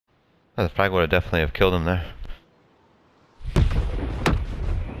Oh, the frag would have definitely have killed him there.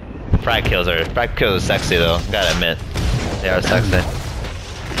 Frag kills are sexy though, gotta admit. They are sexy.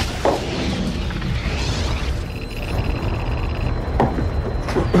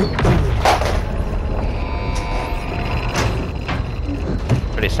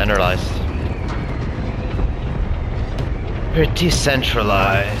 Pretty centralized. Pretty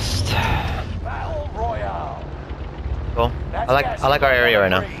centralized. Cool. I like our area right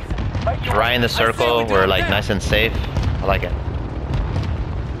now. It's right in the circle, we're like nice and safe. I like it.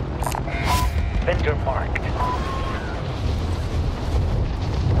 Vendor marked.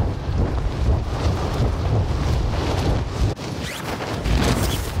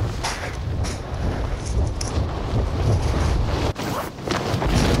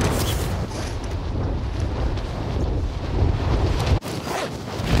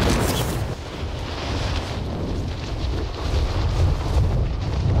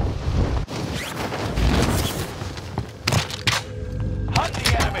 Hunt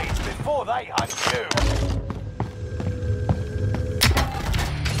the enemies before they hunt you.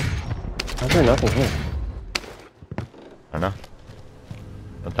 How's there nothing here? I don't know.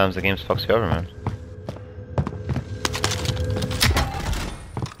 Sometimes the game fucks you over, man.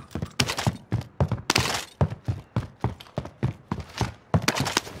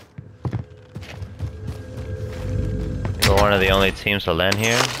 We're one of the only teams to land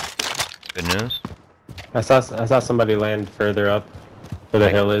here. Good news. I saw somebody land further up where the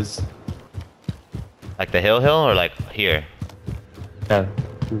hill is. Like the hill or like here? Yeah.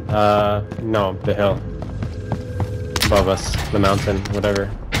 No, the hill. Above us, the mountain,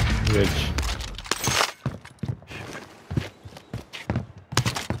 whatever. Ridge.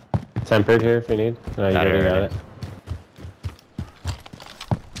 Tempered here if you need. No, you already got it.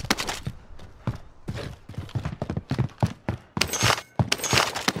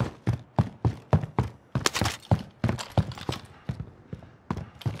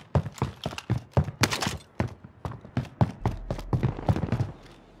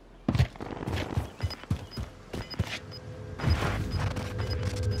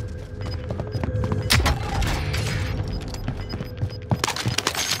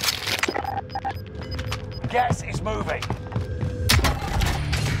 Gas is moving.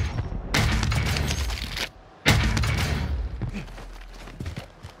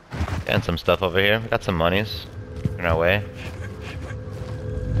 Getting some stuff over here. We got some monies in our way.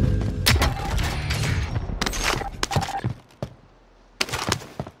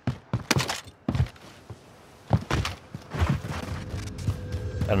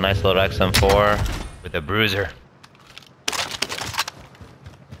 Got a nice little XM4 with a bruiser.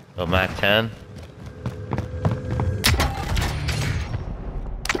 Little Mac 10.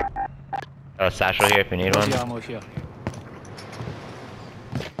 Got a satchel here if you need one.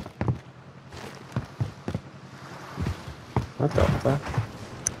 What the fuck?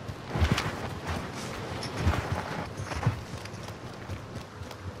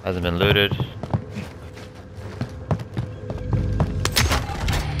 Hasn't been looted.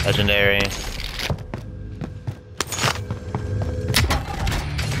 Legendary.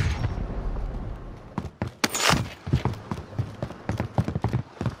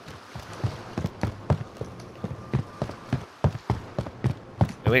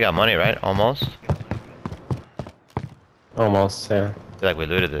 We got money, right? Almost. Almost, yeah. I feel like we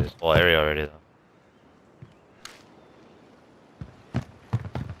looted this whole area already, though.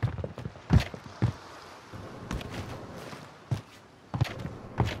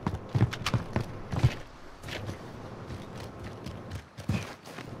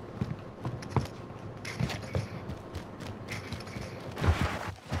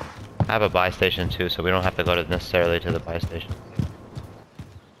 I have a buy station too, so we don't have to go necessarily to the buy station.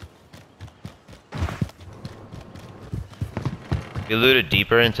 You looted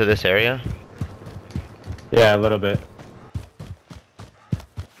deeper into this area? Yeah, a little bit.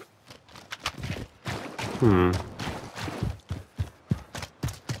 I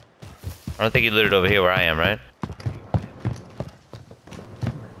don't think you looted over here where I am, right?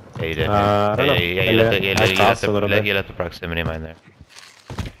 Yeah, you did. I don't know. You left the proximity mine there.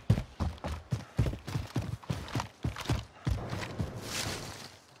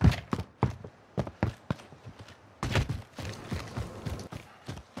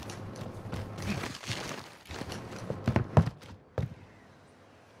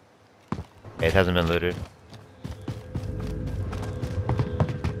 Okay, it hasn't been looted.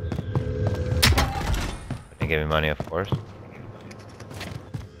 They gave me money, of course.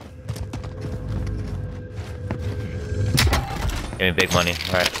 Give me big money.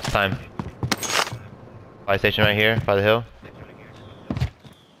 Alright, it's time. Fire station right here, by the hill.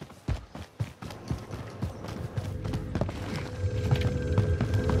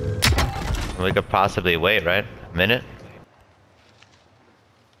 We could possibly wait, right? A minute?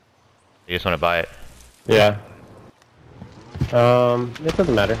 You just want to buy it. Yeah. It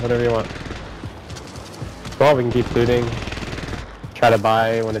doesn't matter. Whatever you want. Well, we can keep looting. Try to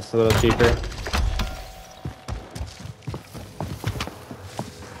buy when it's a little cheaper.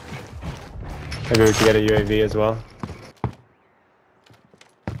 Maybe we can get a UAV as well.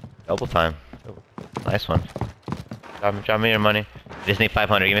 Double time. Nice one. Drop me your money. I just need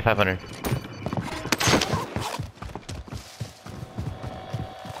 500. Give me 500.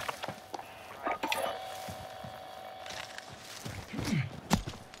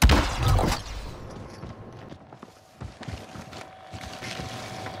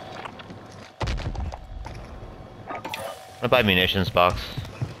 I'm gonna buy munitions box.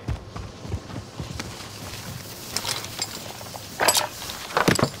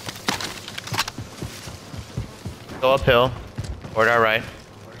 Go uphill, toward our right.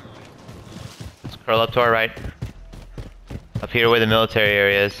 Let's curl up to our right. Up here where the military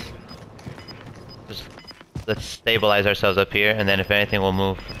area is. Just let's stabilize ourselves up here, and then if anything, we'll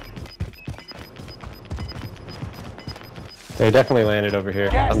move. They definitely landed over here.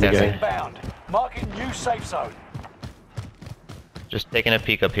 Gas in the is beginning. inbound. Marking new safe zone. Just taking a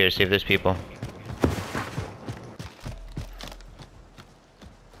peek up here, see if there's people.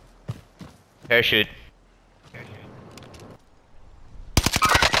 Parachute.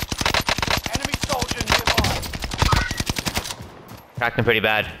 Enemy soldier nearby. Cracked him pretty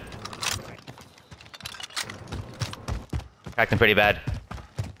bad. Cracked him pretty bad.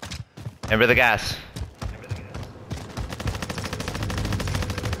 Remember the gas.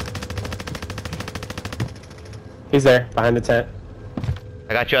 He's there, behind the tent.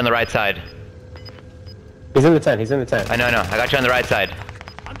 I got you on the right side. He's in the tent. He's in the tent. I know. I got you on the right side.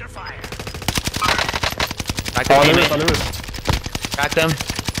 Under fire. Cracked Oh, on the the roof. teammate. On the roof. Cracked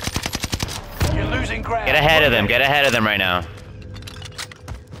him. You're losing ground. Get ahead of them. Get ahead of them right now.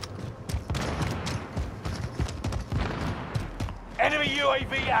 Enemy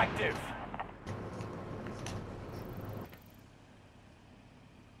UAV active.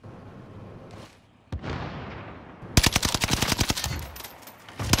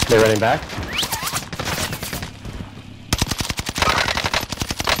 They're running back.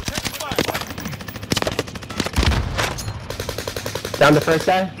 Down the first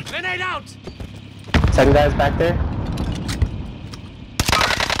guy. Grenade out. Second guy's back there.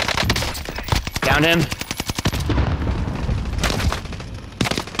 Down him.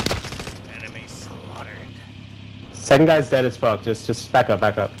 Enemy slaughtered. Second guy's dead as fuck. Just back up,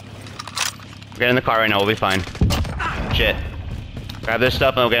 back up. Get in the car right now. We'll be fine. Shit. Grab this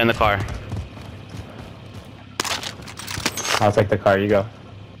stuff and we'll get in the car. I'll take the car. You go.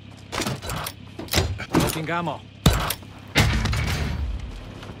 Looking ammo.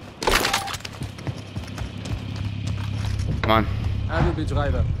 Come on. I will be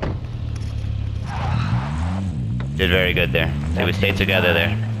driver. Did very good there. So we stayed together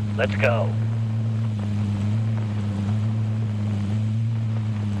there. Let's go.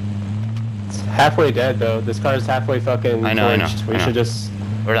 It's halfway dead though. This car's halfway fucking I know. glitched. We I know. should just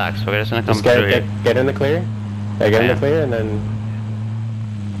Relax. We're just gonna come Just through here. get in the clear. Yeah, get in Yeah. the clear and then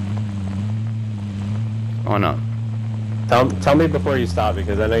Oh no. tell me before you stop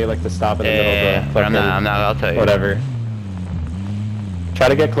because I know you like to stop in the middle Yeah, of the but I'm fucking not. I'll tell you. whatever. Try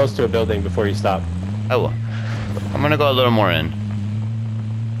to get close to a building before you stop. I will. I'm gonna go a little more in.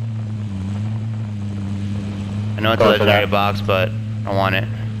 I know it's a Go for legendary that. box, but I want it.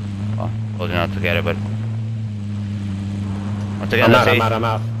 Well, told you not to get it, but once again, I'm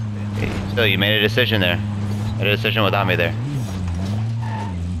out. Still, you made a decision there. Made a decision without me there.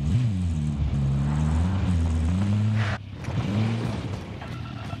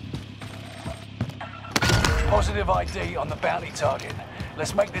 Positive ID on the bounty target.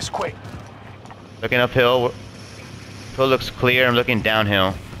 Let's make this quick. Looking uphill. Hill looks clear. I'm looking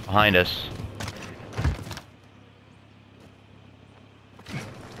downhill behind us.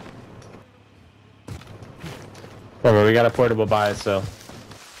 Remember, we got a portable buy, so.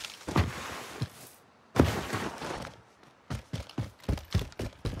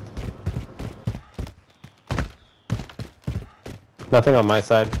 Nothing on my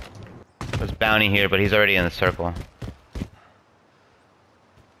side. There's bounty here, but he's already in the circle.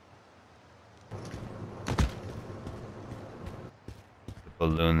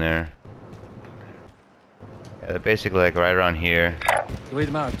 Balloon there. Yeah, they're basically like right around here. Wait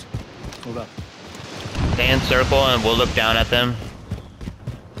marked. Hold up. Stay in circle and we'll look down at them.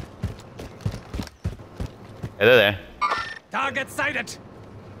 Yeah, they're there. Target sighted.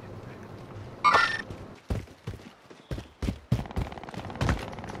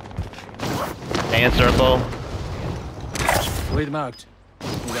 Stay in circle. Read marked.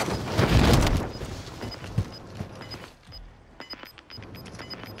 Move up.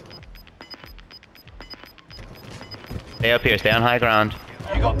 Stay up here. Stay on high ground.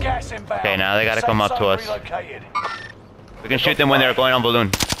 You got gas inbound. Okay, now they gotta Safe come up to zone us. relocated. We can shoot them when they're going on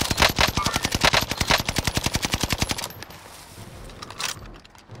balloon.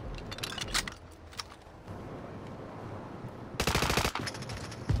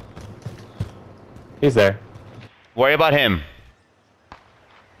 He's there. Worry about him. I'm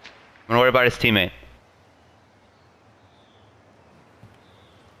gonna worry about his teammate.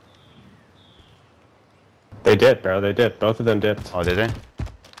 They did, bro. They did. Both of them dipped. Oh, did they?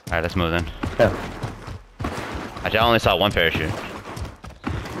 Alright, let's move then. Yeah. Actually, I only saw one parachute.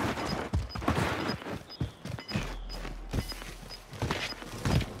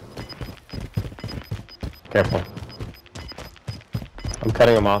 Careful. I'm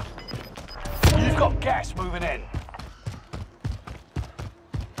cutting them off. You've got gas moving in.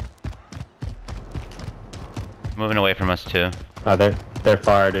 Moving away from us too. Oh, they're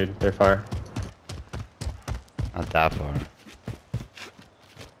far, dude. They're far. Not that far.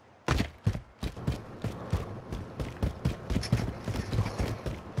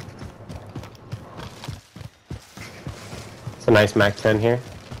 It's a nice Mac 10 here.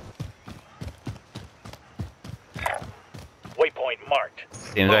 Waypoint marked.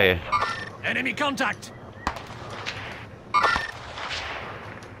 Team's right here. Enemy contact!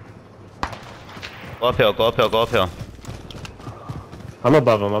 Go uphill, go uphill, go uphill. I'm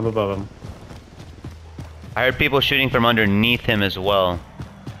above him. I'm above him. I heard people shooting from underneath him as well.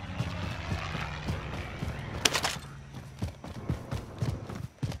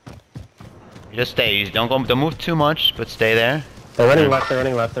 You just stay. You don't move too much, but stay there. They're running left. They're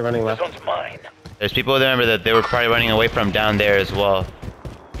running left. They're running left. This one's mine. There's people there remember that they were probably running away from down there as well.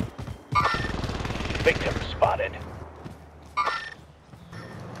 Victim spotted.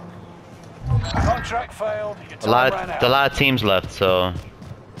 Contract failed. Your A time lot ran out. of teams left, so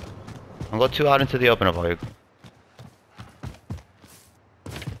don't go too out into the open about it.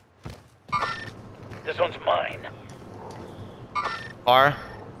 This one's mine. Are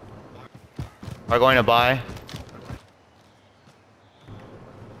going to buy.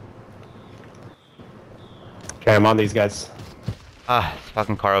 Okay, I'm on these guys. Ah, this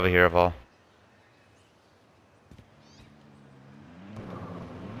fucking car over here of all.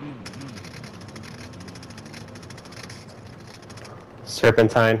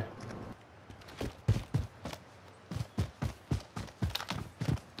 Serpentine.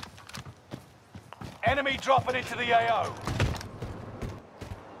 Enemy dropping into the AO.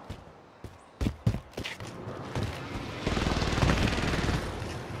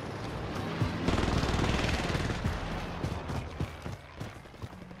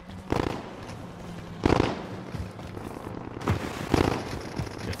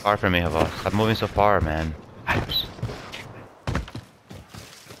 You're far from me, Havo. Stop moving so far, man. Oops.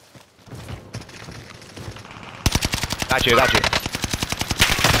 Got you, got you.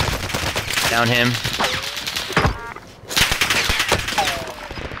 Down him.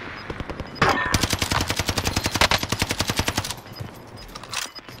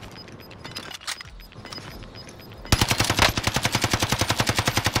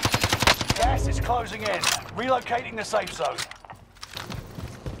 Gas is closing in. Relocating the safe zone.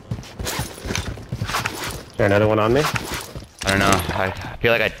 Is there another one on me? I don't know. I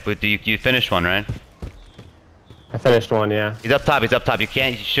feel like you finished one, right? I finished one, yeah. He's up top, he's up top. You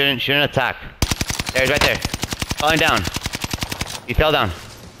shouldn't attack. There, he's right there. Falling down. He fell down.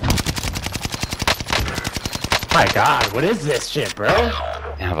 My god, what is this shit, bro?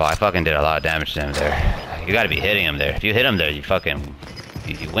 Yeah, well, I fucking did a lot of damage to him there. You gotta be hitting him there. If you hit him there, you fucking...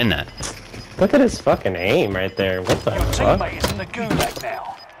 You win that. Look at his fucking aim right there. What the Your fuck? teammate is in the gulag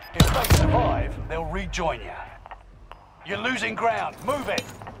now. If they survive, they'll rejoin you. You're losing ground. Move it.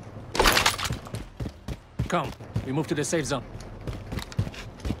 Come, we move to the safe zone.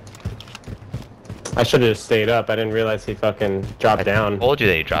 I should have just stayed up. I didn't realize he fucking dropped down. Told you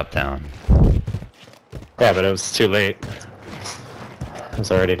that he dropped down. Yeah, but it was too late. I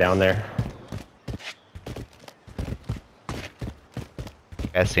was already down there.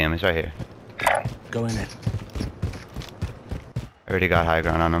 I see him, he's right here. Go in it. I already got high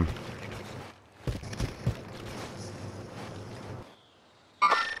ground on him.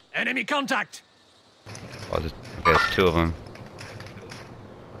 Enemy contact! Oh, okay, there's two of them.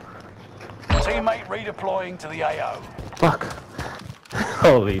 Teammate redeploying to the AO. Fuck.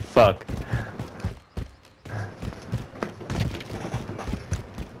 Holy fuck.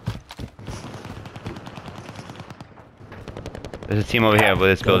 There's a team over here with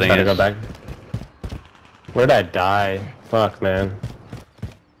this building. Try to is. go back. Where'd I die? Fuck, man.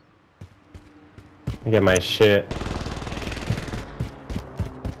 Let me get my shit. Do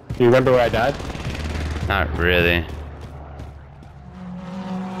you remember where I died? Not really.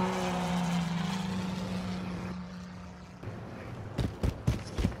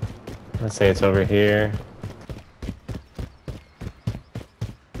 Let's say it's over here.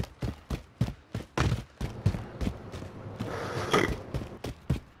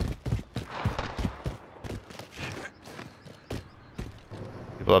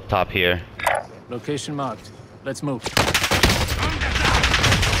 People up top here. Location marked. Let's move.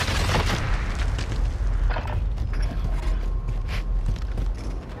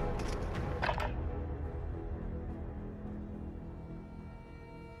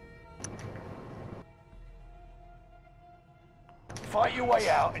 Fight your way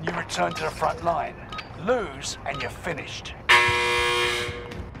out and you return to the front line. Lose and you're finished.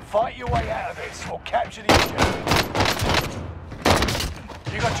 Fight your way out of this or capture the objective.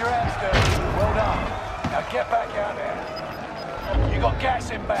 You got your hands dirty. Well done. Now get back out there. You got gas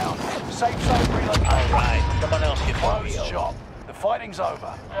inbound. Safe zone relocated. All right, someone else get Close Mario. shop. The fighting's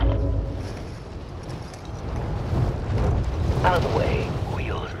over. Out of the way,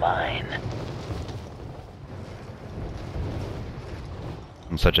 wheel's mine.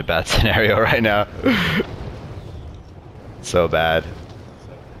 I'm such a bad scenario right now. So bad.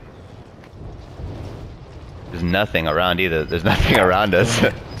 There's nothing around either. There's nothing around us.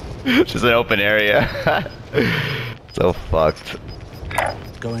 It's just an open area. So fucked.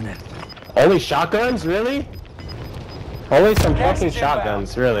 Going in. Only shotguns? Really? Only some Gas fucking is inbound.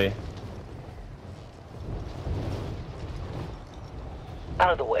 shotguns, really.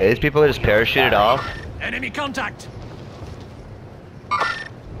 Out of the way. These people are just parachuted off. Enemy contact.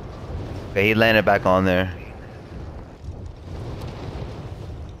 Okay, he landed back on there.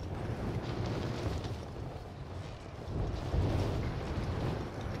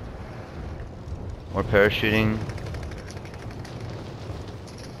 More parachuting.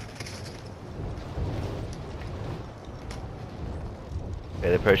 Okay,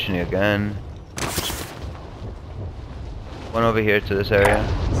 they're parachuting again. One over here to this area.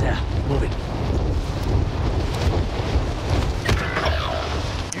 There, move it.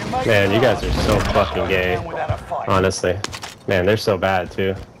 Man, you guys are so fucking gay. Without a fight. Honestly. Man, they're so bad,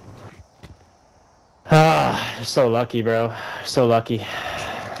 too. Ah, you're so lucky, bro. So lucky.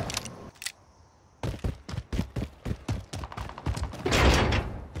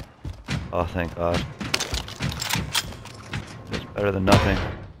 Oh, thank God. It's better than nothing.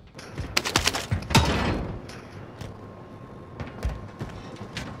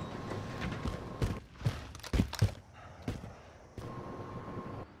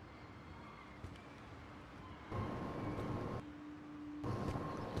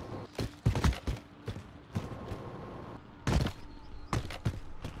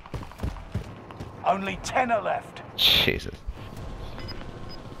 Only 10 are left. Jesus.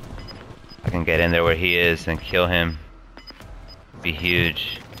 I can get in there where he is and kill him. Be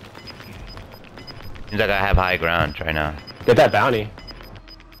huge. Seems like I have high ground right now. Get that bounty.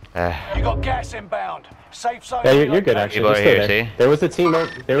 You got gas inbound. Safe zone. Yeah, you're good, actually. People You're are still here, there. see? There was a team,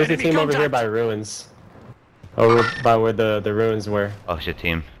 there was a Enemy team over here contact. by ruins. Over by where the ruins were. Oh shit,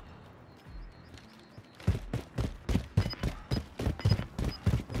 team.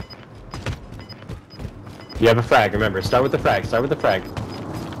 You have a frag, remember. Start with the frag. Start with the frag.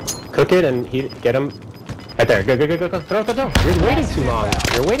 Cook it and get him. Right there. Go, go, go, go, go. Throw, throw, throw. You're waiting too long.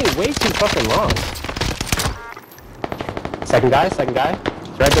 You're waiting way too fucking long. Second guy, second guy.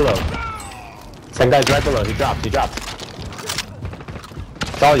 It's right below. Second guy's right below. He dropped, he dropped.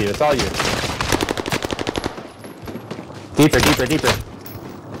 It's all you, it's all you. Deeper, deeper, deeper.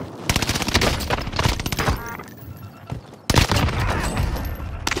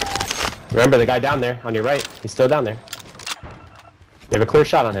 Remember the guy down there on your right. He's still down there. You have a clear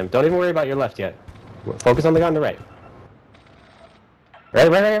shot on him. Don't even worry about your left yet. Focus on the guy on the right. Right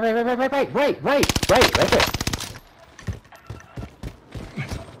there.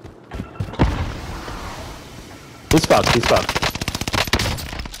 He's fucked, he's fucked.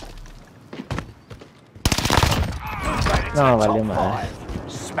 No, valió madre.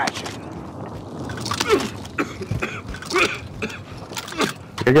 Smash it.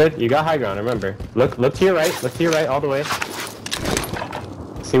 You're good. You got high ground, remember. Look to your right. Look to your right all the way.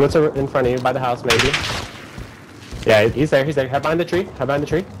 See what's in front of you by the house, maybe. Yeah, he's there. He's there. Head behind the tree. Head behind the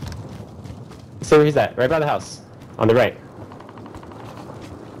tree. See where he's at. Right by the house. On the right.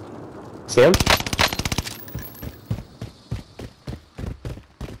 See him?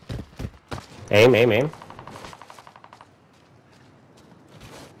 Aim, aim, aim.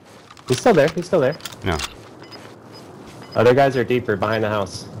 He's still there. He's still there. No. Other guys are deeper behind the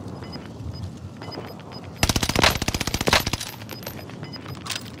house.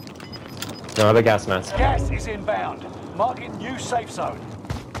 No other gas mask. Gas is inbound. Marking new safe zone.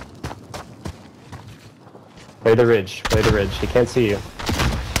 Play the ridge. Play the ridge. He can't see you.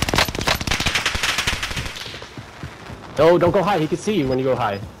 No, don't go high. He can see you when you go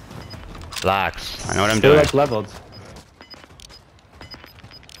high. Relax. I know what I'm Still doing. like leveled.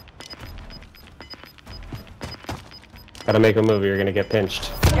 Gotta make a move or you're gonna get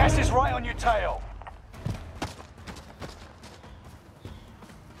pinched. Gas is right on your tail.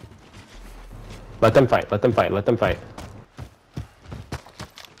 Let them fight. Let them fight. Let them fight.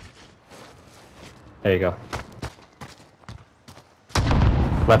 There you go.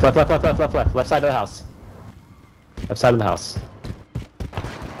 Left, left, left, left, left, left, left. Left side of the house. Left side of the house.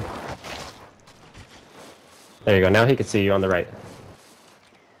 There you go. Now he can see you on the right.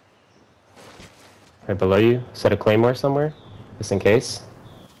 Right below you. Set a claymore somewhere, just in case.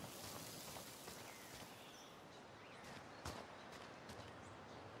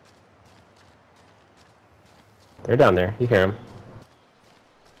 They're down there. You hear them.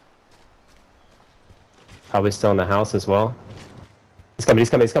 Probably still in the house as well. He's coming, he's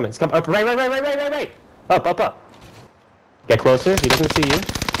coming, he's coming, he's coming. Up, right, right, right, right, right, right, right. Up, up, up. Get closer. He doesn't see you.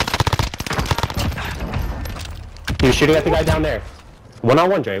 He was shooting at the guy down there.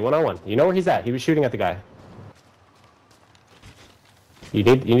 One-on-one, Dre. One-on-one. You know where he's at. He was shooting at the guy. You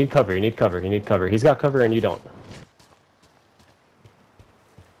need cover. You need cover. You need cover. He's got cover and you don't.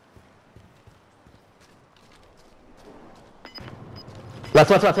 Left,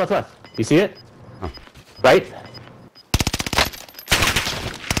 left, left, left, left. You see it? Oh. Right?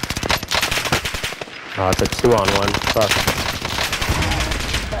 Oh, it's a 2-on-1. Fuck.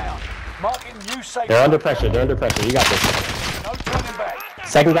 Inbound. Marking new safe They're zone. under pressure. They're under pressure. You got this. No turning back.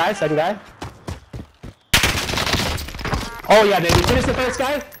 Second guy. Second guy. Oh yeah, baby. Finish the first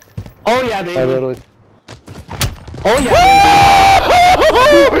guy. Oh yeah, baby. Oh yeah, baby.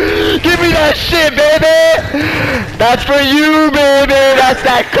 Give me that shit, baby! That's for you, baby! That's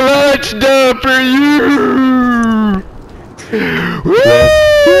that clutch dub for you! Woo!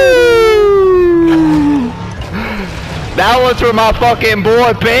 That one's for my fucking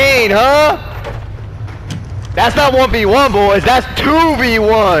boy Bane, huh? That's not 1v1, boys. That's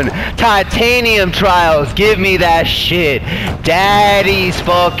 2v1. Titanium trials. Give me that shit. Daddy's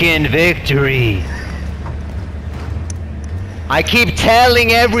fucking victory. I keep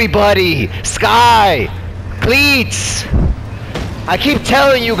telling everybody, Sky, Cleats, I keep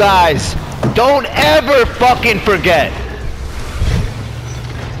telling you guys, don't ever fucking forget.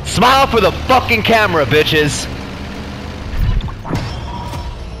 Smile for the fucking camera, bitches.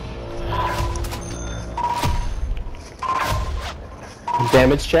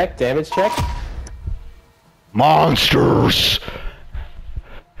 Damage check. Damage check. Monsters.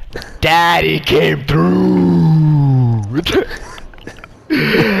 Daddy came through.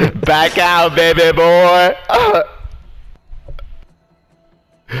 Back out, baby boy.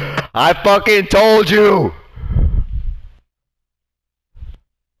 I fucking told you.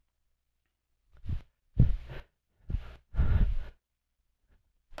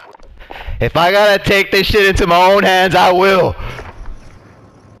 If I gotta take this shit into my own hands, I will.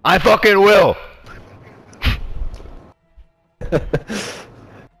 I fucking will.